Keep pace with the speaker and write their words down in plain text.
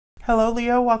Hello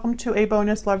Leo, welcome to a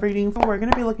bonus love reading. We're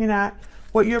going to be looking at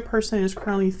what your person is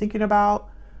currently thinking about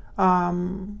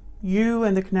you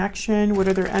and the connection. What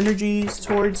are their energies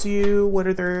towards you? What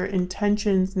are their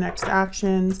intentions, next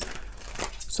actions?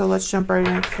 So let's jump right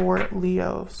in for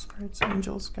Leo. Spirits,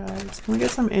 angels, guides. Can we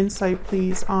get some insight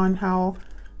please on how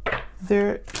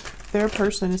their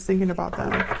person is thinking about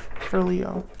them for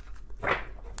Leo?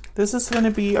 This is going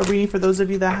to be a reading for those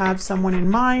of you that have someone in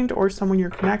mind or someone you're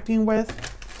connecting with.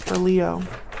 For Leo,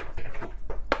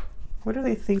 what are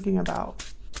they thinking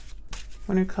about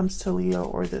when it comes to Leo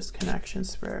or this connection,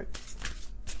 Spirit?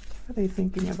 What are they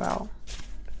thinking about?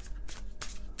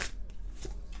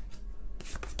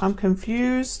 I'm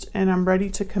confused and I'm ready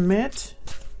to commit.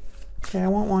 Okay, I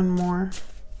want one more.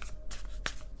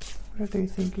 What are they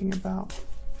thinking about?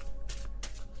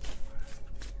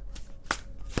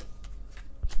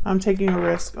 I'm taking a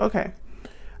risk. Okay.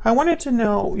 I wanted to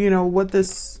know, what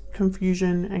this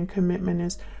confusion and commitment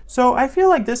is. So I feel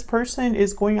like this person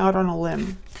is going out on a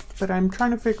limb, but I'm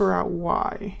trying to figure out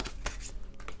why.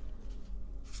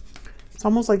 It's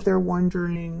almost like they're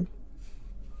wondering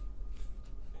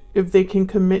if they can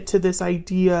commit to this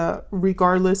idea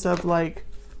regardless of like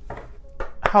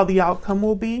how the outcome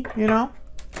will be, They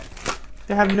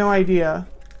have no idea.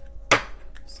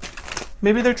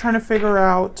 Maybe they're trying to figure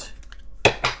out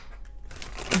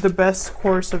the best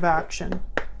course of action.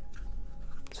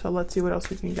 So let's see what else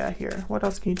we can get here. What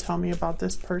else can you tell me about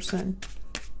this person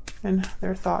and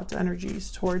their thoughts,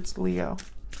 energies towards Leo?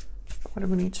 What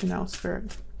do we need to know,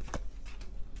 Spirit?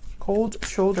 Cold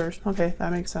shoulders. Okay,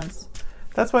 that makes sense.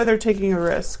 That's why they're taking a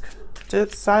risk.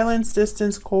 Silence,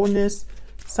 distance, coldness.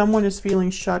 Someone is feeling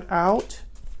shut out.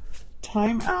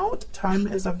 Time out. Time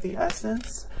is of the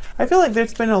essence. I feel like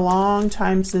it's been a long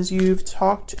time since you've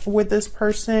talked with this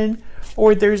person,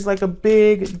 or there's like a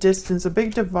big distance, a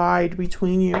big divide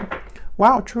between you.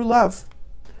 Wow, true love.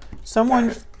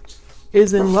 Someone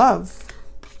is in love.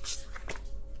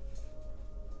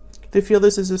 They feel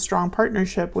this is a strong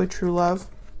partnership with true love.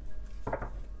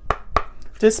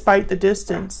 Despite the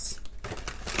distance,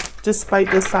 despite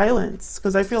the silence.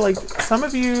 Because I feel like some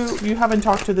of you haven't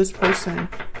talked to this person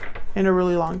in a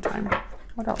really long time.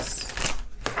 What else?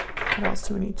 What else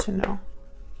do we need to know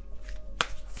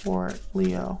for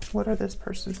Leo? What are this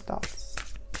person's thoughts,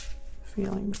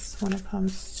 feelings when it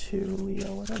comes to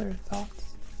Leo? What are their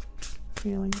thoughts,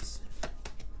 feelings?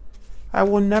 I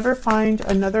will never find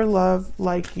another love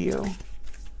like you.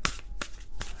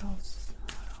 What else?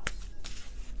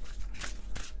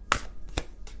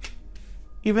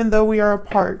 Even though we are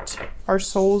apart, our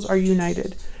souls are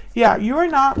united. Yeah, you are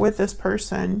not with this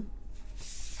person,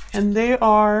 and they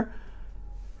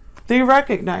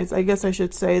recognize, I guess I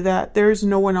should say, that there's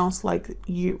no one else like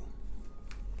you.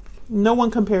 No one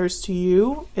compares to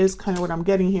you is kind of what I'm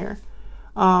getting here.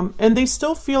 And they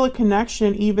still feel a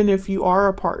connection even if you are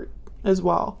apart as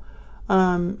well.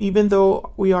 Even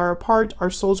though we are apart, our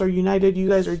souls are united. You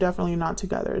guys are definitely not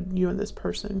together, you and this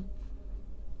person.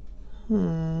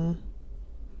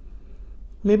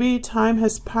 Maybe time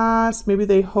has passed. Maybe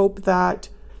they hope that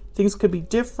things could be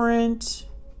different.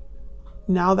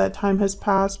 Now that time has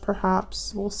passed,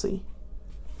 perhaps. We'll see.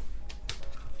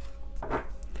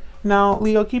 Now,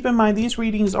 Leo, keep in mind, these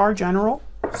readings are general,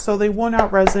 so they will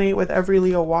not resonate with every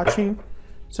Leo watching.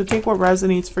 So take what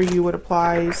resonates for you, what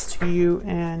applies to you,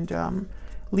 and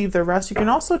leave the rest. You can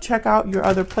also check out your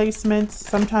other placements.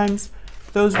 Sometimes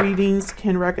those readings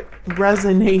can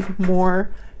resonate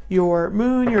more. Your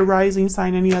moon, your rising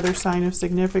sign, any other sign of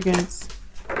significance.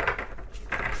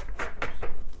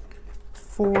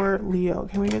 For Leo,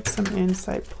 can we get some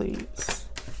insight please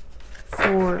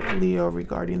for Leo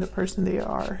regarding the person they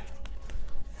are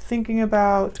thinking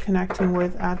about connecting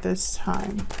with at this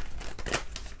time?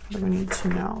 What do we need to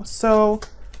know? So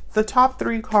the top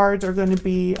three cards are going to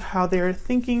be how they're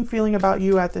thinking, feeling about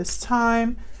you at this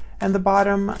time, and the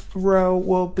bottom row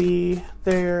will be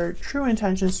their true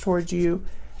intentions towards you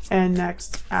and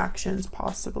next actions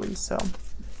possibly. So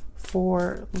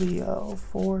for Leo,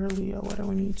 what do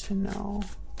we need to know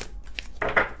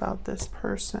about this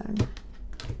person?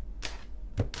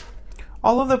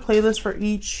 All of the playlists for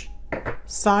each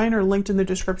sign are linked in the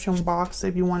description box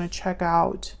if you want to check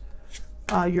out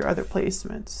your other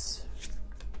placements.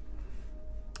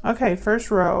 Okay,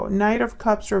 first row, Knight of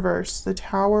Cups reverse, the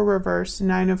Tower reverse,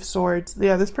 Nine of Swords.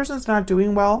 Yeah, this person's not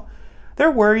doing well.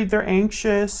 They're worried, they're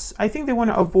anxious. I think they want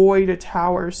to avoid a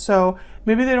tower, so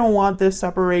maybe they don't want this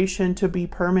separation to be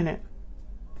permanent.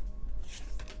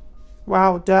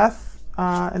 Wow, Death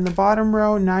in the bottom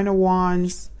row, Nine of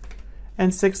Wands,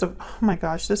 and Six of... Oh my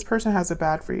gosh, this person has it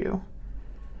bad for you.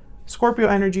 Scorpio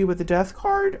energy with the Death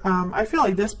card. I feel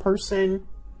like this person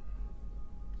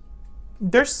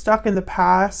they're stuck in the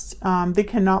past. They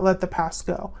cannot let the past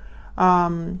go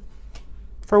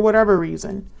for whatever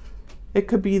reason. It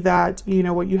could be that, you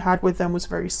know, what you had with them was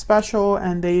very special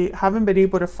and they haven't been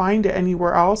able to find it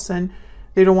anywhere else, and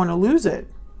they don't want to lose it.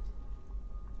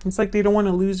 It's like they don't want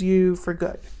to lose you for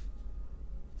good.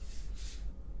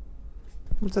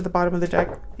 What's at the bottom of the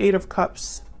deck? 8 of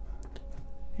Cups.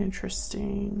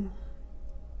 Interesting.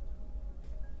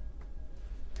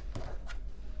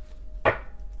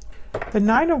 The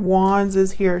 9 of Wands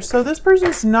is here. So this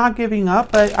person's not giving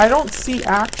up, but I don't see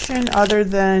action other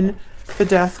than the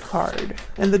Death card.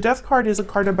 And the Death card is a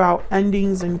card about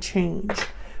endings and change.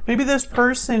 Maybe this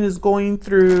person is going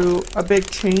through a big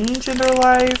change in their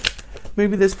life.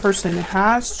 Maybe this person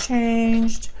has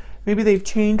changed. Maybe they've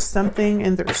changed something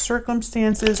in their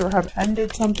circumstances or have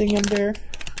ended something in their...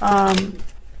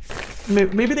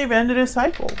 maybe they've ended a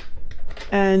cycle.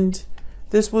 And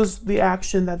this was the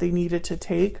action that they needed to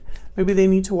take. Maybe they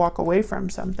need to walk away from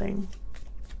something.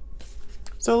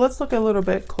 So let's look a little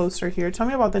bit closer here. Tell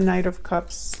me about the Knight of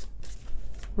Cups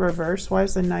reverse. Why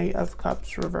is the Knight of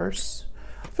Cups reverse?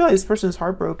 I feel like this person is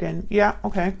heartbroken. Yeah,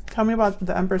 okay. Tell me about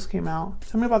the Empress came out.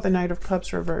 Tell me about the Knight of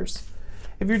Cups reverse.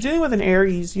 If you're dealing with an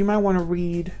Aries, you might want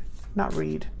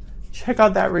to check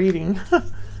out that reading.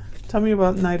 Tell me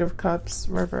about Knight of Cups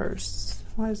reverse.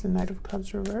 Why is the Knight of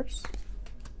Cups reverse?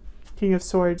 King of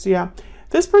Swords, yeah.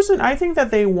 This person, I think that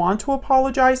they want to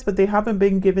apologize, but they haven't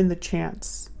been given the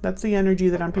chance. That's the energy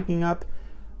that I'm picking up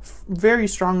very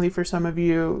strongly for some of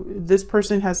you. This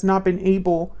person has not been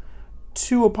able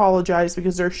to apologize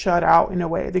because they're shut out in a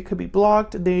way. They could be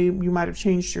blocked. You might have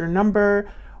changed your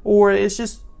number, or it's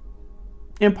just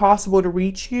impossible to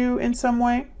reach you in some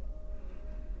way.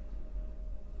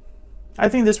 I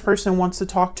think this person wants to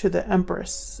talk to the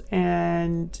Empress,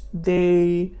 and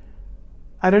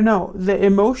I don't know,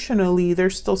 emotionally they're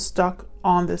still stuck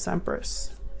on this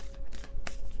Empress.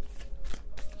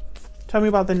 Tell me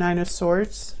about the 9 of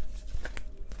Swords.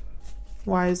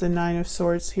 Why is the 9 of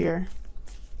Swords here?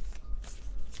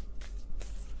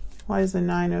 Why is the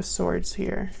 9 of Swords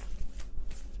here?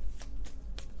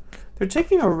 They're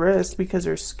taking a risk because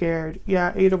they're scared.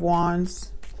 Yeah, 8 of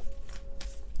Wands.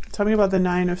 Tell me about the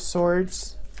 9 of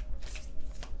Swords.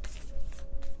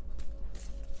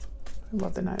 I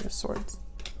love the 9 of Swords.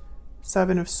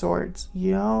 7 of Swords.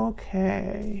 Yeah,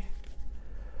 okay.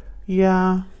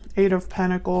 Yeah, 8 of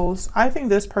Pentacles. I think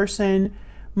this person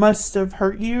must have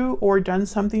hurt you or done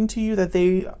something to you that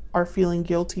they are feeling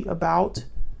guilty about.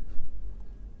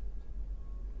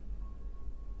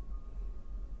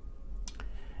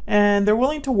 And they're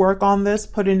willing to work on this,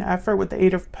 put in effort with the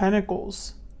 8 of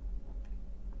Pentacles.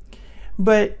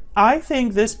 But I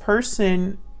think this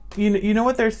person, you know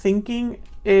what they're thinking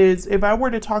is, if I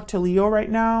were to talk to Leo right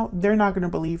now, they're not going to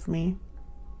believe me.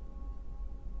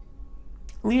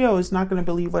 Leo is not going to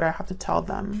believe what I have to tell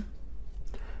them.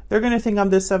 They're going to think I'm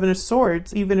the 7 of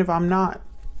Swords, even if I'm not.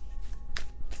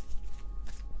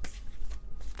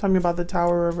 Tell me about the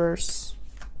Tower reverse.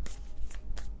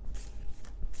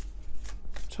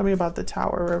 Tell me about the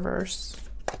Tower reverse.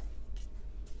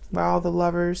 Wow, the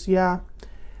Lovers, yeah.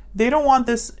 They don't want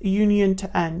this union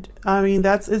to end. I mean,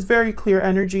 it's very clear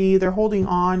energy. They're holding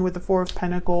on with the 4 of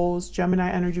Pentacles, Gemini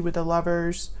energy with the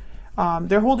Lovers.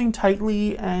 They're holding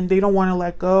tightly and they don't want to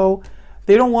let go.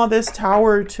 They don't want this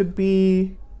Tower to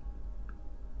be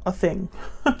a thing.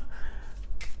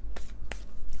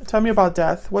 Tell me about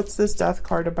Death. What's this Death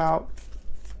card about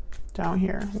down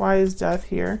here? Why is Death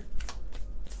here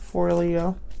for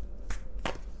Leo?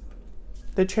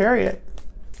 The Chariot.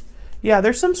 Yeah,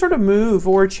 there's some sort of move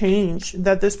or change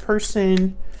that this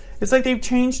person, it's like they've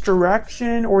changed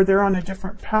direction or they're on a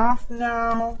different path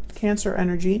now. Cancer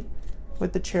energy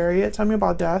with the Chariot. Tell me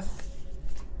about Death.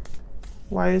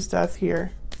 Why is Death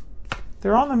here?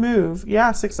 They're on the move.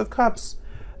 Yeah, 6 of Cups.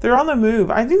 They're on the move.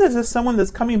 I think this is someone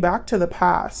that's coming back to the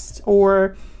past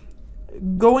or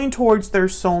going towards their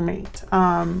soulmate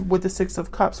with the 6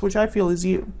 of Cups, which I feel is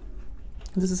you.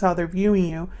 This is how they're viewing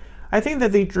you. I think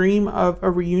that they dream of a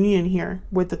reunion here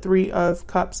with the 3 of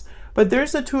Cups. But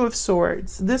there's the 2 of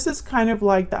Swords. This is kind of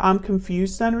like the I'm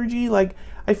confused energy. Like,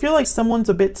 I feel like someone's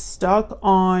a bit stuck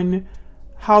on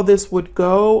how this would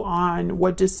go, on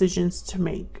what decisions to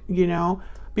make, you know?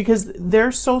 Because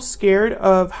they're so scared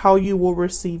of how you will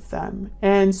receive them.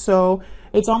 And so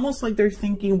it's almost like they're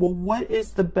thinking, well, what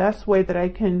is the best way that I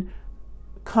can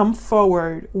come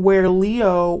forward where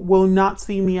Leo will not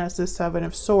see me as the 7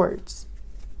 of Swords?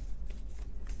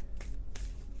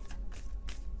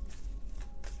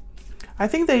 I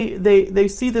think they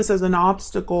see this as an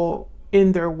obstacle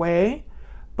in their way,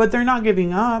 but they're not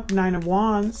giving up. 9 of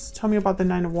Wands. Tell me about the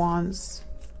 9 of Wands.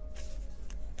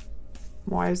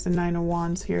 Why is the Nine of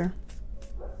Wands here?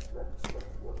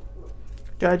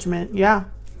 Judgment. Yeah.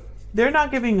 They're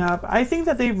not giving up. I think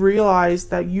that they've realized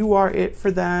that you are it for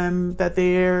them, that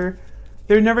they're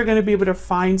never going to be able to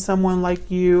find someone like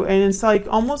you. And it's like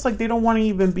almost like they don't want to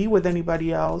even be with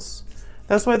anybody else.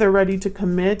 That's why they're ready to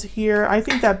commit here. I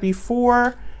think that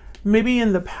before, maybe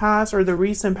in the past or the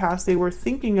recent past, they were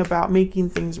thinking about making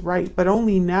things right. But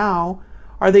only now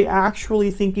are they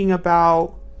actually thinking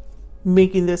about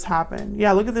making this happen.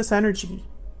 Yeah, look at this energy.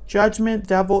 Judgment,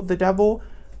 devil, the devil,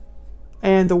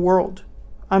 and the world.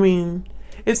 I mean,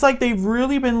 it's like they've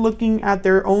really been looking at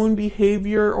their own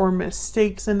behavior or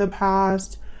mistakes in the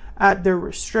past, at their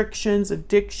restrictions,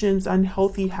 addictions,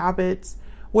 unhealthy habits,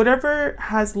 whatever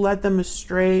has led them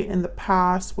astray in the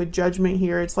past with judgment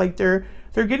here. It's like they're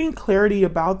getting clarity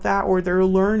about that, or they're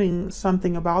learning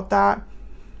something about that.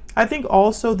 I think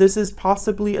also this is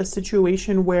possibly a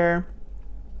situation where,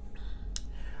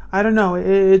 I don't know,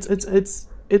 it's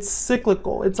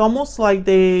cyclical. It's almost like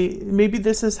maybe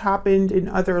this has happened in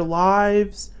other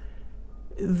lives.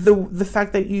 The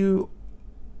fact that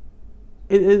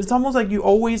it's almost like you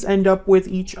always end up with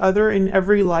each other in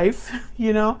every life,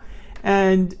 you know,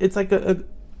 and it's like a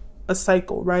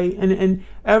cycle, right? And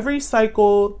every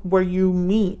cycle where you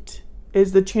meet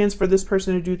is the chance for this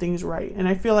person to do things right. And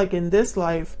I feel like in this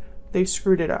life, they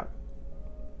screwed it up.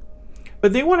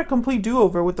 But they want a complete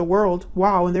do-over with the world.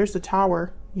 Wow, and there's the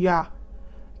Tower. Yeah.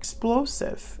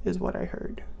 Explosive is what I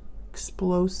heard.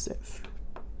 Explosive.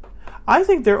 I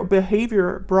think their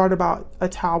behavior brought about a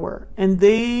Tower, and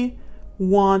they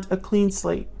want a clean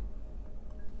slate.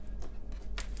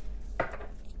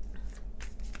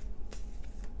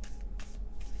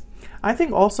 I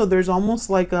think also there's almost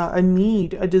like a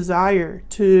need, a desire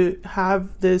to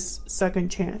have this second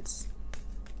chance.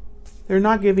 They're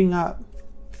not giving up.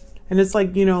 And it's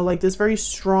like, you know, like this very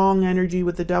strong energy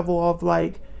with the devil of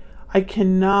like, I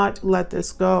cannot let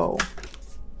this go.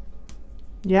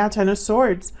 Yeah, Ten of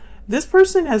Swords. This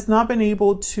person has not been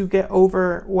able to get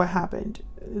over what happened.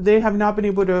 They have not been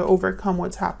able to overcome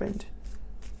what's happened.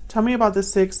 Tell me about the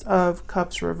Six of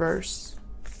Cups reverse.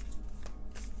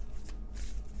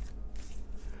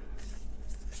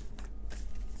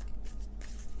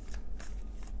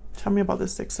 Tell me about the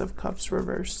Six of Cups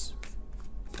reverse.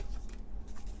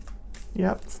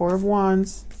 Yep, Four of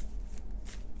Wands.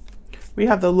 We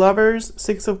have the Lovers,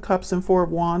 Six of Cups, and Four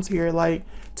of Wands here. Like,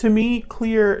 to me,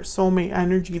 clear soulmate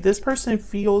energy. This person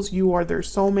feels you are their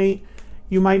soulmate.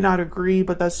 You might not agree,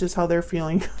 but that's just how they're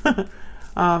feeling.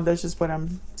 That's just what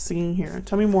I'm seeing here.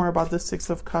 Tell me more about the Six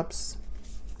of Cups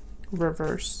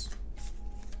reverse.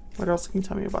 What else can you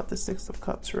tell me about the Six of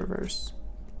Cups reverse?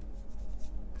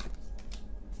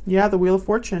 Yeah, the Wheel of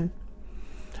Fortune.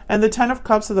 And the Ten of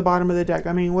Cups at the bottom of the deck.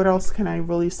 I mean, what else can I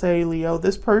really say, Leo?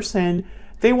 This person,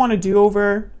 they want a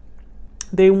do-over.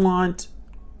 They want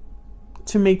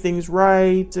to make things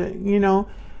right. You know,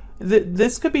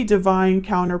 this could be divine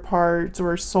counterparts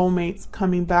or soulmates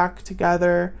coming back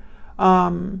together.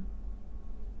 I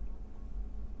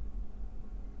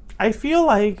feel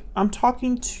like I'm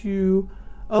talking to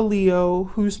a Leo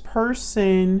whose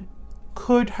person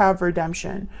could have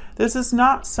redemption. This is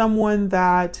not someone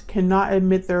that cannot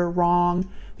admit they're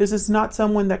wrong. This is not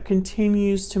someone that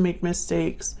continues to make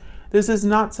mistakes. This is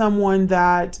not someone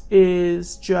that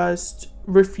is just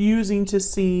refusing to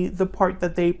see the part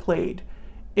that they played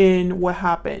in what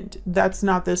happened. That's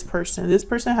not this person. This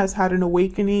person has had an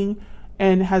awakening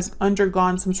and has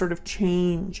undergone some sort of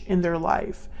change in their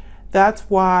life. That's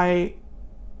why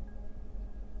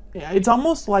it's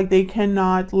almost like they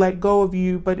cannot let go of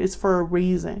you, but it's for a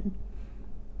reason.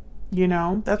 You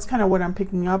know, that's kind of what I'm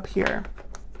picking up here.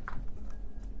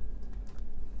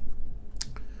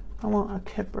 I want a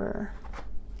Kipper.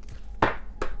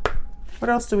 What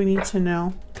else do we need to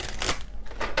know?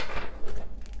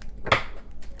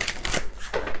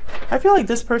 I feel like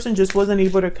this person just wasn't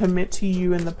able to commit to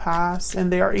you in the past,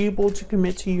 and they are able to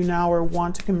commit to you now or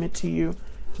want to commit to you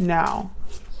now.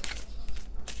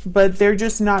 But they're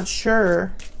just not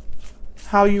sure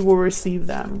how you will receive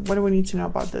them. What do we need to know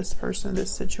about this person,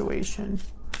 this situation?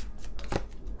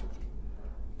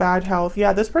 Bad health.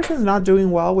 Yeah, this person's not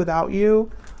doing well without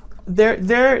you.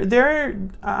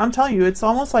 I'm telling you, it's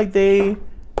almost like they're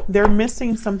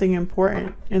missing something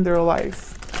important in their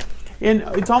life. And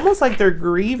it's almost like they're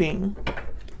grieving.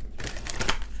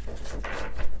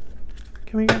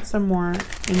 Can we get some more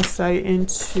insight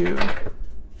into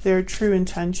their true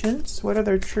intentions? What are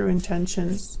their true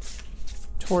intentions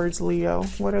towards Leo?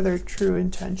 What are their true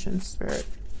intentions, Spirit,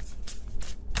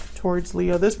 towards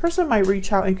Leo? This person might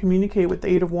reach out and communicate with the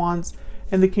Eight of Wands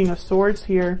and the King of Swords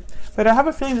here. But I have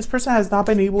a feeling this person has not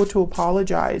been able to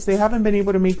apologize. They haven't been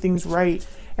able to make things right.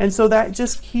 And so that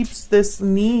just keeps this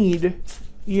need,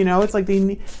 you know, it's like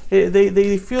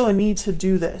they feel a need to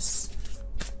do this.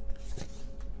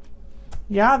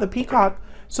 Yeah, the Peacock.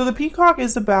 So the Peacock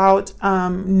is about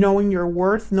knowing your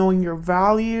worth, knowing your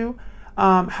value,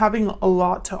 having a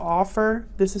lot to offer.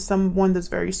 This is someone that's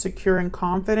very secure and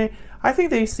confident. I think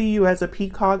they see you as a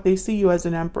peacock. They see you as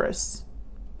an empress.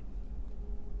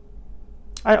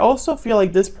 I also feel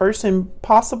like this person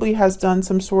possibly has done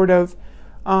some sort of,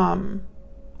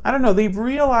 I don't know, they've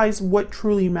realized what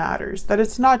truly matters. That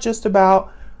it's not just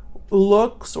about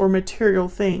looks or material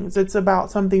things. It's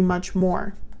about something much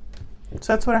more.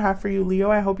 So that's what I have for you,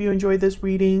 Leo. I hope you enjoyed this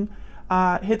reading.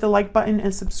 Hit the like button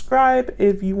and subscribe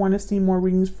if you want to see more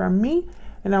readings from me.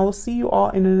 And I will see you all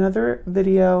in another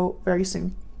video very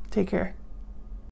soon. Take care.